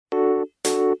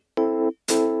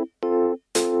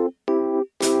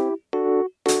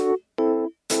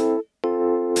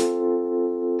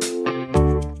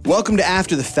Welcome to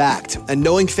After the Fact, a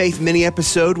Knowing Faith mini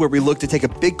episode where we look to take a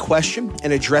big question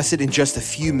and address it in just a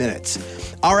few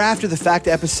minutes. Our After the Fact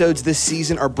episodes this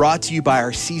season are brought to you by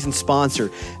our season sponsor,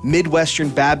 Midwestern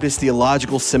Baptist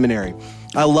Theological Seminary.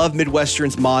 I love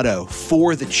Midwestern's motto,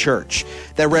 for the church,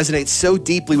 that resonates so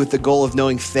deeply with the goal of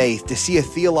knowing faith, to see a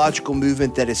theological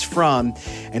movement that is from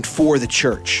and for the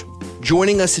church.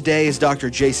 Joining us today is Dr.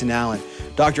 Jason Allen.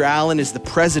 Dr. Allen is the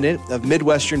president of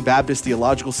Midwestern Baptist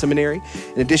Theological Seminary.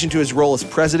 In addition to his role as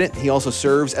president, he also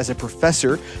serves as a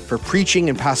professor for preaching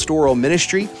and pastoral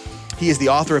ministry. He is the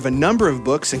author of a number of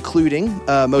books, including,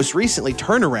 most recently,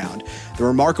 Turnaround, the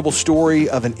remarkable story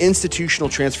of an institutional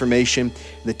transformation,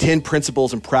 and the 10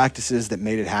 principles and practices that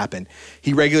made it happen.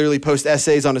 He regularly posts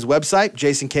essays on his website,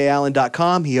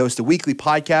 jasonkallen.com. He hosts a weekly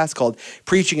podcast called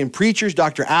Preaching and Preachers.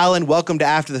 Dr. Allen, welcome to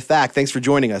After the Fact. Thanks for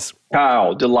joining us.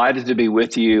 Kyle, delighted to be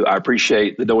with you. I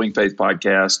appreciate the Knowing Faith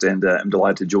podcast, and I'm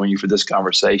delighted to join you for this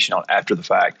conversation on After the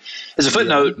Fact. As a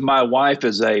footnote, my wife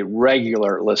is a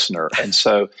regular listener, and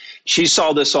so she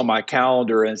saw this on my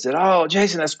calendar and said, "Oh,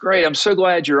 Jason, that's great. I'm so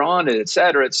glad you're on it, et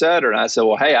cetera, et cetera." And I said,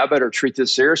 "Well, hey, I better treat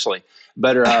this seriously.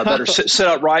 Better sit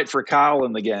up right for Kyle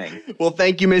and the gang." Well,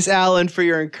 thank you, Miss Allen, for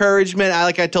your encouragement.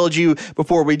 Like I told you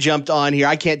before we jumped on here,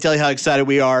 I can't tell you how excited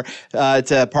we are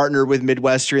to partner with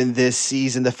Midwestern this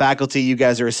season. The faculty you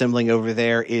guys are assembling over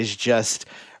there is just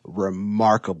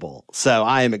remarkable. So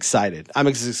I am excited. I'm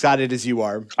as excited as you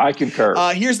are. I concur.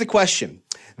 Here's the question.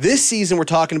 This season, we're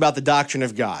talking about the doctrine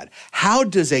of God. How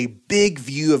does a big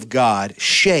view of God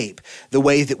shape the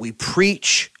way that we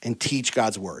preach and teach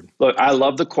God's word? Look, I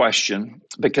love the question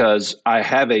because I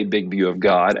have a big view of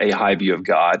God, a high view of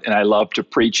God, and I love to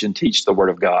preach and teach the word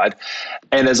of God.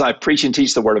 And as I preach and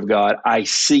teach the word of God, I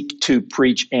seek to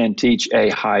preach and teach a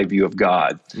high view of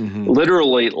God. Mm-hmm.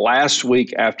 Literally, last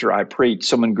week after I preached,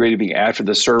 someone greeted me after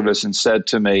the service and said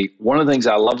to me, "One of the things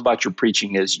I love about your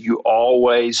preaching is you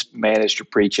always manage to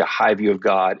preach a high view of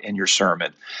God in your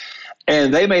sermon."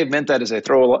 And they may have meant that as a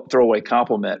throwaway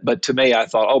compliment, but to me, I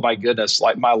thought, oh my goodness,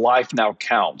 like my life now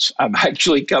counts. I'm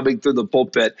actually coming through the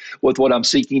pulpit with what I'm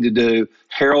seeking to do,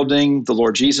 heralding the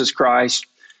Lord Jesus Christ,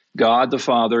 God the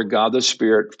Father, God the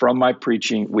Spirit, from my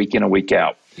preaching week in and week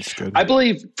out. I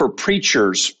believe for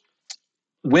preachers,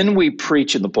 when we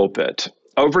preach in the pulpit,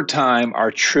 over time, our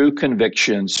true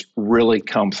convictions really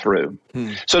come through.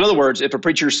 So in other words, if a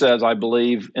preacher says, "I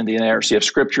believe in the inerrancy of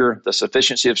Scripture, the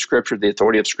sufficiency of Scripture, the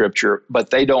authority of Scripture," but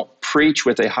they don't preach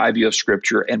with a high view of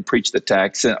Scripture and preach the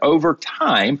text, and over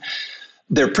time,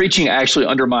 their preaching actually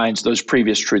undermines those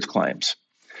previous truth claims.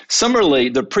 Similarly,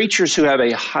 the preachers who have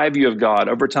a high view of God,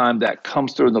 over time, that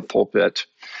comes through in the pulpit,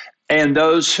 and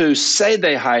those who say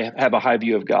they have a high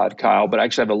view of God, Kyle, but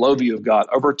actually have a low view of God,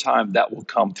 over time, that will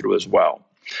come through as well.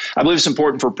 I believe it's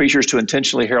important for preachers to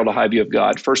intentionally herald a high view of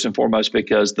God, first and foremost,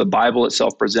 because the Bible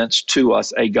itself presents to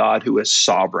us a God who is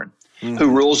sovereign, who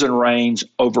rules and reigns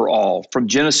over all, from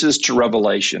Genesis to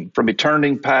Revelation, from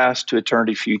eternity past to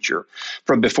eternity future,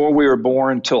 from before we were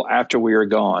born till after we are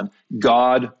gone.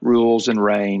 God rules and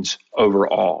reigns over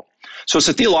all. So it's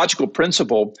a theological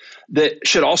principle that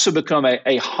should also become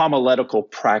a homiletical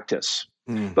practice.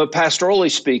 But pastorally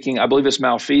speaking, I believe it's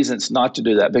malfeasance not to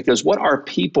do that, because what our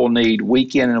people need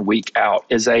week in and week out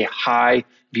is a high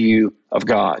view of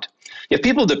God. If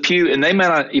people at the pew, and they may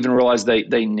not even realize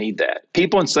they need that.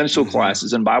 People in Sunday school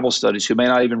classes and Bible studies who may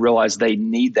not even realize they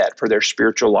need that for their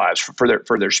spiritual lives,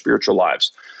 for their spiritual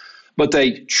lives. But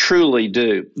they truly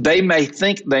do. They may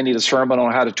think they need a sermon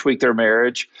on how to tweak their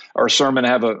marriage, or a sermon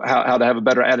how to have a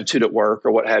better attitude at work,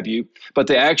 or what have you. But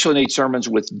they actually need sermons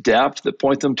with depth that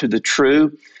point them to the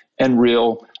true and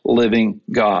real living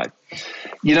God.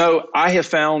 You know, I have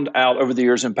found out over the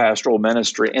years in pastoral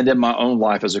ministry and in my own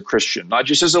life as a Christian, not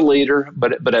just as a leader,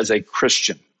 but as a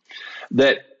Christian,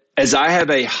 that as I have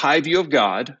a high view of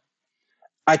God,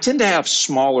 I tend to have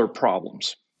smaller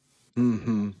problems.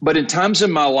 But in times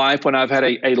in my life when I've had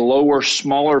a lower,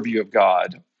 smaller view of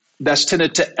God, that's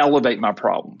tended to elevate my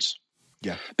problems.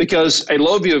 Yeah. Because a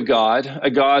low view of God, a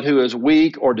God who is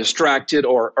weak or distracted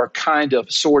or kind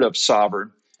of, sort of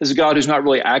sovereign, is a God who's not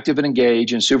really active and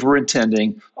engaged in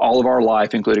superintending all of our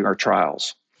life, including our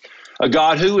trials. A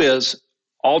God who is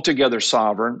altogether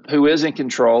sovereign, who is in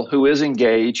control, who is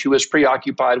engaged, who is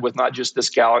preoccupied with not just this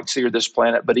galaxy or this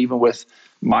planet, but even with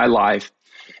my life,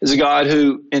 is a God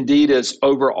who indeed is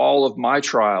over all of my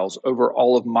trials, over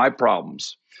all of my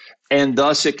problems. And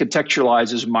thus it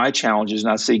contextualizes my challenges.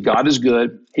 And I see God is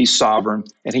good, he's sovereign,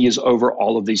 and he is over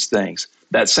all of these things.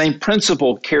 That same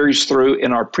principle carries through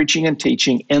in our preaching and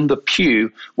teaching in the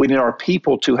pew. We need our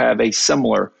people to have a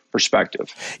similar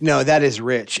perspective. No, that is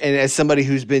rich. And as somebody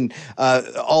who's been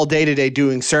all day today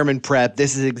doing sermon prep,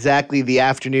 this is exactly the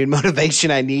afternoon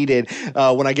motivation I needed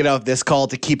when I get off this call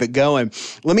to keep it going.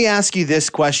 Let me ask you this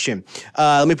question.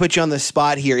 Let me put you on the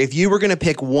spot here. If you were going to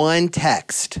pick one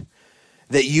text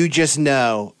that you just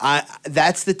know,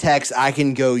 that's the text I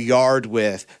can go yard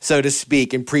with, so to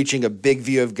speak, in preaching a big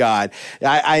view of God.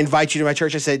 I invite you to my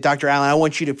church. I say, Dr. Allen, I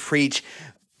want you to preach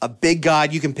a big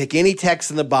God. You can pick any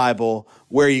text in the Bible.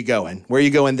 Where are you going? Where are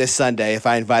you going this Sunday if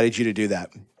I invited you to do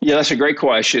that? Yeah, that's a great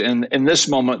question. And in this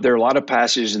moment, there are a lot of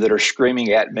passages that are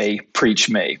screaming at me, preach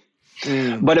me.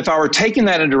 But if I were taking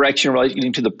that in a direction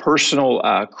relating to the personal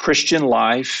Christian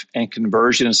life and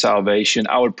conversion and salvation,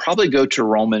 I would probably go to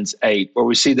Romans 8, where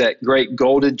we see that great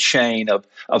golden chain of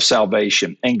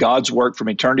salvation and God's work from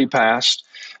eternity past,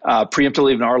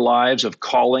 preemptively in our lives of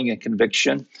calling and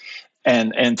conviction,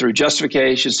 and through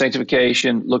justification,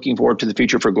 sanctification, looking forward to the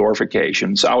future for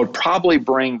glorification. So I would probably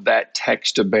bring that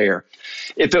text to bear.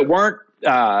 If it weren't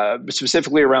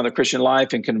specifically around the Christian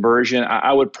life and conversion,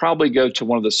 I would probably go to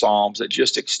one of the Psalms that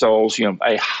just extols,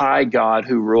 a high God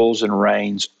who rules and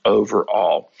reigns over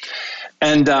all.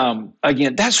 And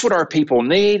again, that's what our people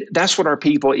need. That's what our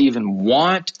people even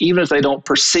want, even if they don't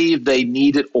perceive they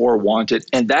need it or want it.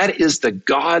 And that is the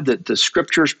God that the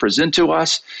Scriptures present to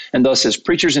us. And thus, as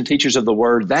preachers and teachers of the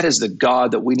Word, that is the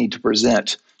God that we need to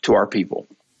present to our people.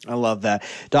 I love that.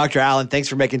 Dr. Allen, thanks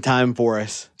for making time for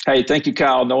us. Hey, thank you,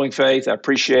 Kyle. Knowing Faith, I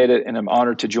appreciate it, and I'm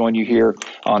honored to join you here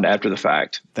on After the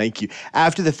Fact. Thank you.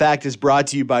 After the Fact is brought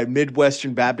to you by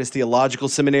Midwestern Baptist Theological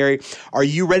Seminary. Are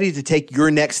you ready to take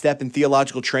your next step in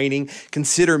theological training?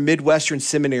 Consider Midwestern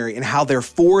Seminary and how their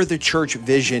For the Church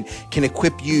vision can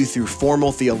equip you through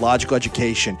formal theological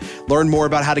education. Learn more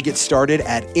about how to get started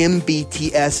at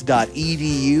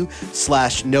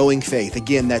mbts.edu/knowingfaith.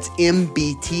 Again, that's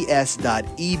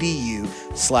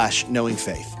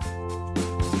mbts.edu/knowingfaith.